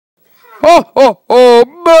Ho ho ho!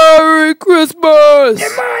 Merry Christmas!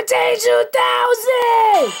 Imonte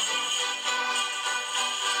 2000!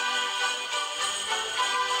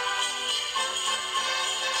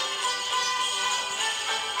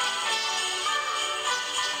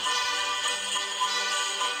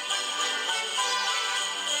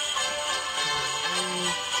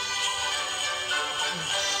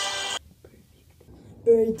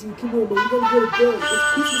 Alright, dude, come on, man. You gotta go to bed. It's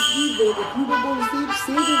Christmas Eve, man. If you don't go to sleep,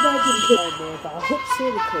 Santa's not gonna come. Alright, man, but I hope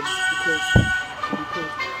Santa comes because.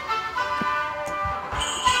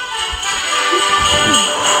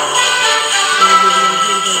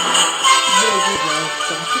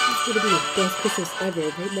 I think it's gonna be the best Christmas ever.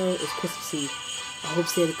 Right now, it's Christmas Eve. I hope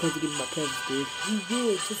Santa comes to give me my presents, dude. He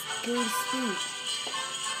will. Just go to sleep.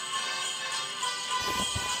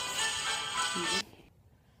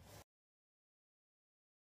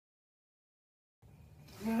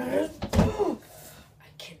 I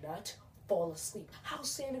cannot fall asleep. How's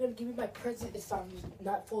Santa gonna give me my present if I'm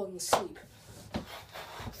not falling asleep?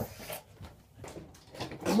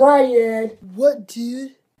 Ryan! What,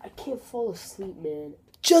 dude? I can't fall asleep, man.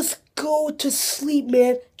 Just go to sleep,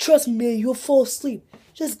 man. Trust me, man, you'll fall asleep.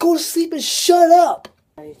 Just go to sleep and shut up.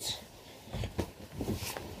 Right.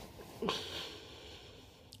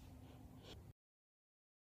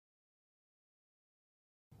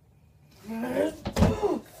 I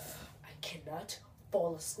cannot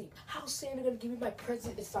fall asleep. How's Santa gonna give me my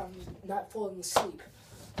present if I'm not falling asleep?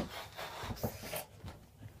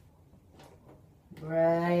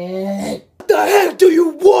 Brian! What the heck do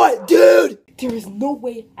you want, dude? There is no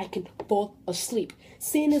way I can fall asleep.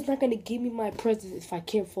 Santa's not gonna give me my present if I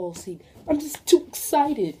can't fall asleep. I'm just too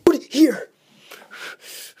excited. Put it here.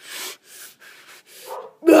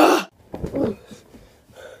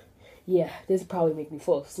 Yeah, this will probably make me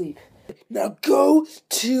fall asleep. Now go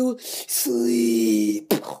to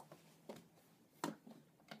sleep.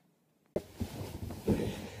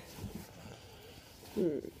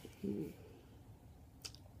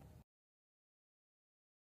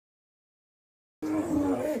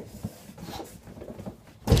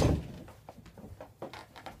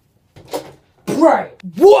 Right.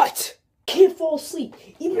 What? Can't fall asleep.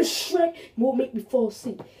 Even a Shrek won't make me fall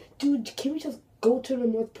asleep. Dude, can we just go to the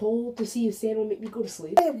North Pole to see if Santa will make me go to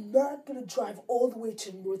sleep? I am not gonna drive all the way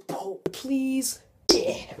to the North Pole. Please.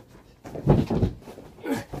 Yeah.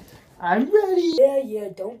 I'm ready. Yeah,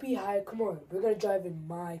 don't be high. Come on, we're gonna drive in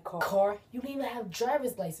my car. Car? You don't even have a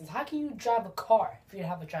driver's license. How can you drive a car if you don't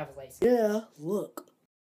have a driver's license? Yeah, look.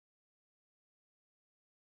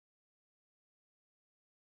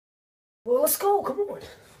 Well, let's go. Come on.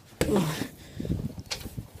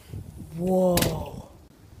 Whoa.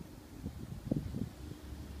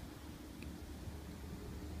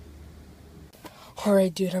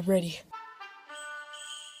 Alright, dude, I'm ready.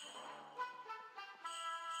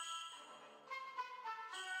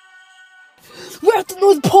 We're at the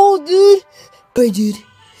North Pole, dude! Alright, dude,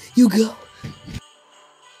 you go.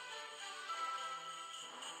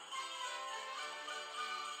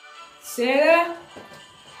 Santa?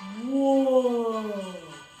 Whoa.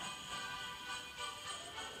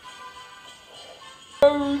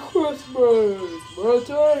 Merry Christmas,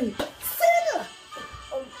 Imonte! Santa!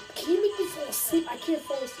 Can you make me fall asleep? I can't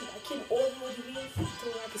fall asleep. I can't order what you mean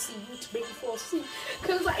until I can see you to make me fall asleep.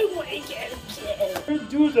 Because I want to get a kid. I can't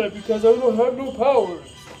do that because I don't have no powers.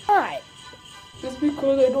 Why? Just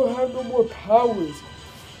because I don't have no more powers.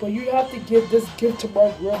 But you have to give this gift to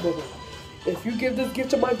my grandmother. If you give this gift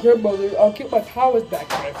to my grandmother, I'll get my powers back.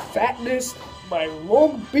 My fatness, my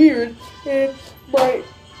long beard, and my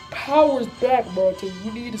powers back, Imonte.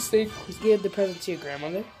 You need to save Christmas. Give the present to your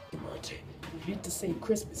grandmother. Imonte, you need to save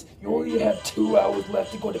Christmas. You only have 2 hours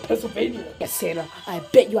left to go to Pennsylvania. Yes, Santa, I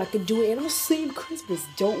bet you I can do it, and I'll save Christmas.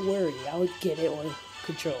 Don't worry, I'll get it on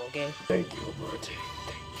control, okay? Thank you, Imonte.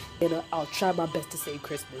 Thank you. And I'll try my best to save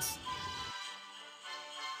Christmas.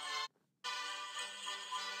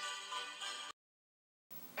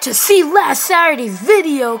 To see last Saturday's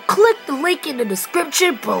video, click the link in the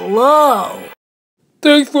description below.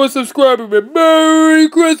 Thanks for subscribing, and Merry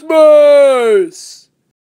Christmas!